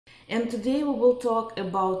And today we will talk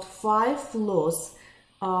about 5 laws.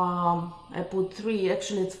 I put 3,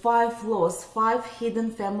 actually it's 5 laws, 5 hidden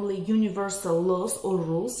family universal laws or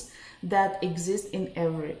rules that exist in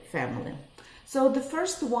every family. So the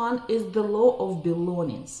first one is the law of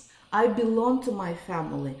belongings. I belong to my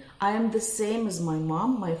family. I am the same as my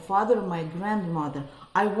mom, my father, my grandmother.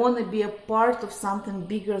 I want to be a part of something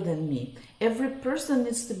bigger than me. Every person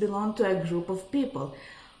needs to belong to a group of people,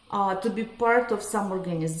 to be part of some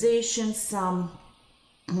organization, some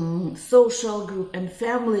social group, and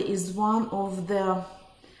family is one of the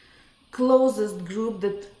closest group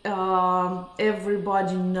that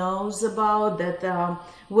everybody knows about, that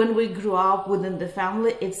when we grew up within the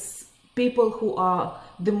family, it's people who are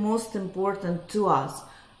the most important to us.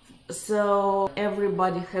 So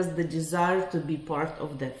everybody has the desire to be part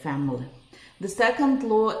of the family. The second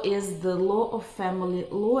law is the law of family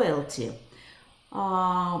loyalty.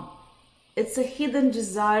 It's a hidden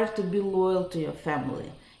desire to be loyal to your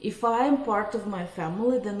family. If I am part of my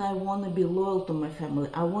family, then I want to be loyal to my family.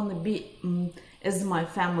 I want to be as my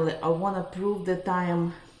family. I want to prove that I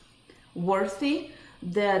am worthy,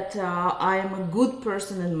 that I am a good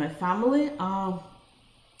person in my family.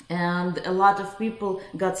 And a lot of people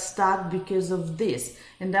got stuck because of this.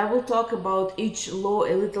 And I will talk about each law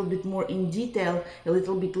a little bit more in detail a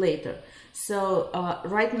little bit later. So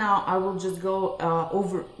right now I will just go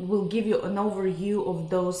we'll give you an overview of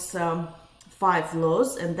those 5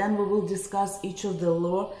 laws, and then we will discuss each of the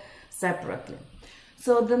law separately.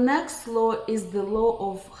 So the next law is the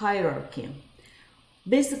law of hierarchy.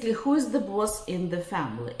 Basically, who is the boss in the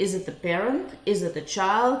family? Is it a parent? Is it a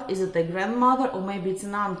child? Is it a grandmother? Or maybe it's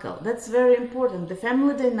an uncle? That's very important. The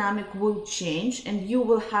family dynamic will change, and you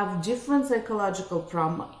will have different psychological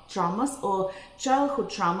traumas or childhood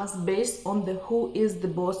traumas based on who is the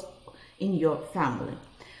boss in your family.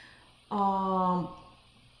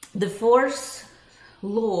 The fourth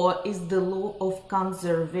law is the law of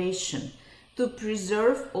conservation, to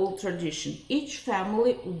preserve old tradition. Each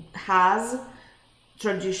family has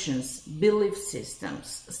traditions, belief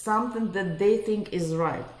systems, something that they think is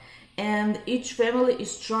right. And each family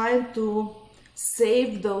is trying to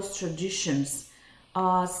save those traditions,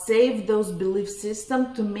 save those belief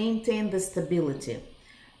systems to maintain the stability.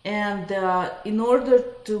 And in order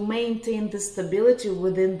to maintain the stability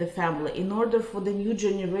within the family, in order for the new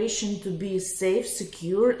generation to be safe,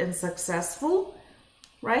 secure, and successful,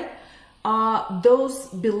 right? Those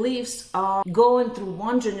beliefs are going through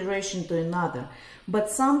one generation to another. But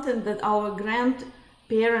something that our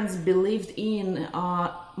grandparents believed in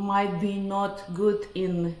might be not good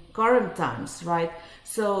in current times, right?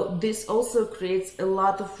 So this also creates a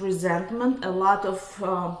lot of resentment,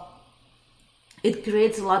 it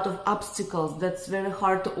creates a lot of obstacles that's very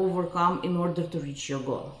hard to overcome in order to reach your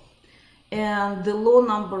goal. And the law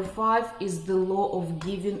number 5 is the law of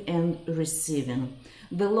giving and receiving,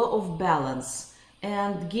 the law of balance.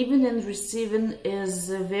 And giving and receiving is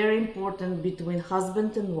very important between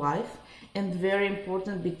husband and wife, and very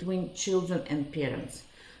important between children and parents.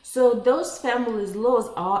 So those families' laws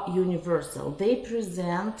are universal. They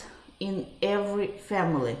present in every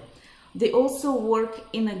family. They also work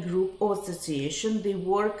in a group or association. They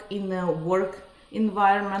work in a work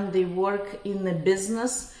environment. They work in a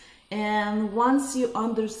business. And once you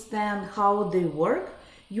understand how they work,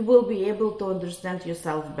 you will be able to understand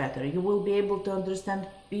yourself better. You will be able to understand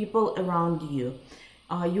people around you.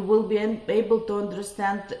 You will be able to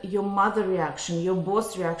understand your mother reaction, your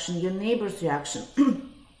boss reaction, your neighbor's reaction.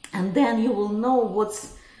 And then you will know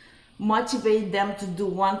what's motivate them to do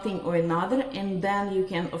one thing or another, and then you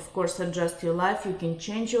can of course adjust your life, you can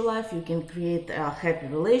change your life, you can create a happy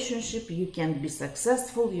relationship, you can be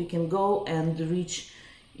successful, you can go and reach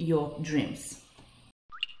your dreams.